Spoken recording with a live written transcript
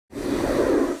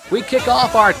We kick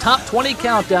off our top 20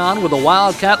 countdown with the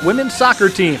Wildcat women's soccer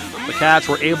team. The Cats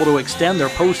were able to extend their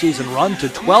postseason run to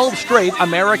 12 straight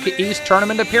America East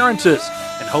tournament appearances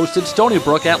and hosted Stony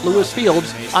Brook at Lewis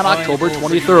Fields on October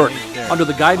 23rd. Under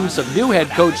the guidance of new head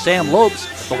coach Sam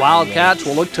Lopes, the Wildcats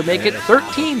will look to make it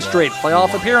 13 straight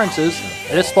playoff appearances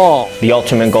this fall. The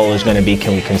ultimate goal is going to be,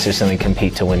 can we consistently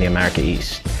compete to win the America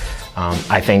East?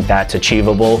 I think that's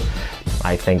achievable.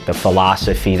 I think the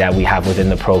philosophy that we have within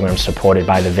the program, supported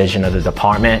by the vision of the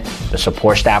department, the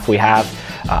support staff we have,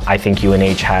 I think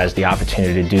UNH has the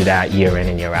opportunity to do that year in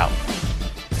and year out.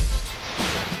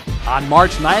 On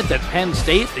March 9th at Penn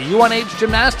State, the UNH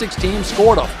gymnastics team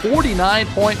scored a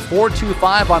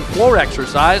 49.425 on floor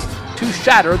exercise to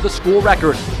shatter the school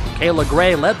record. Kayla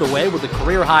Gray led the way with a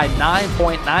career-high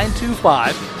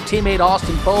 9.925. Teammate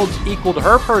Austin Fogues equaled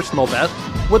her personal best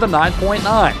with a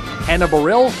 9.9. Hannah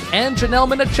Burrill and Janelle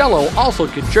Minicello also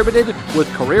contributed with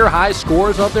career-high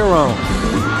scores of their own.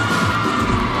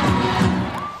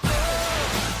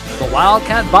 The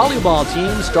Wildcat volleyball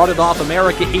team started off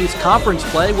America East Conference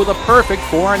play with a perfect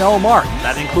 4-0 mark.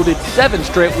 That included 7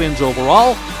 straight wins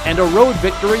overall and a road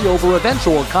victory over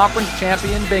eventual conference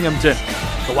champion Binghamton.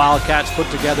 The Wildcats put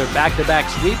together back-to-back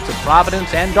sweeps of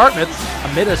Providence and Dartmouth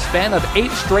amid a span of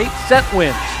 8 straight set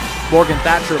wins. Morgan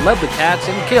Thatcher led the Cats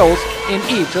in kills in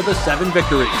each of the 7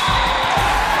 victories.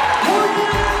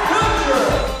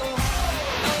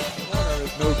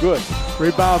 No good.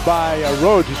 Rebound by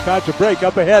Rhodes. He's found a break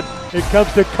up ahead. It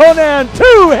comes to Conan.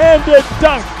 Two-handed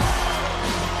dunk.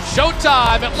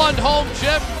 Showtime at Lundholm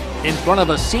Gym. In front of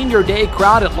a senior day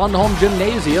crowd at Lundholm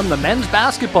Gymnasium, the men's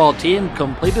basketball team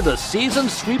completed a season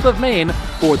sweep of Maine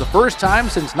for the first time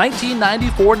since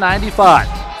 1994-95.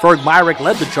 Ferg Myrick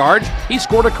led the charge. He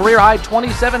scored a career-high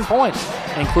 27 points,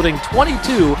 including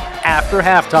 22 after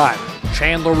halftime.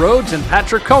 Chandler Rhodes and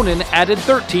Patrick Conan added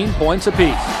 13 points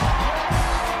apiece.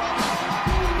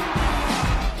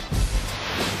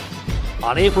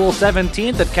 On April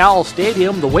 17th at Cowell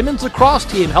Stadium, the women's lacrosse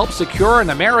team helped secure an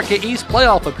America East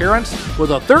playoff appearance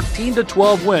with a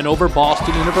 13-12 win over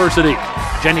Boston University.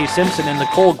 Jenny Simpson and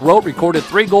Nicole Grote recorded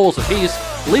 3 goals apiece,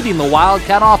 leading the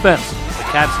Wildcat offense. The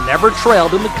Cats never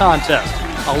trailed in the contest.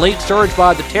 A late surge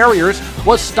by the Terriers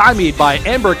was stymied by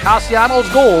Amber Cassiano's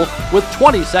goal with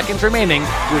 20 seconds remaining,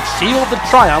 which sealed the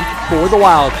triumph for the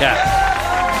Wildcats.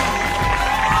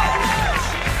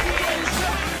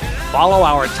 Follow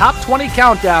our top 20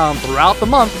 countdown throughout the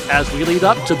month as we lead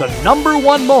up to the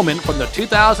 #1 moment from the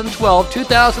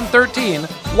 2012-2013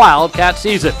 Wildcat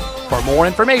season. For more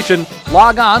information,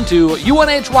 log on to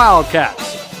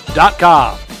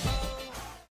UNHWildcats.com.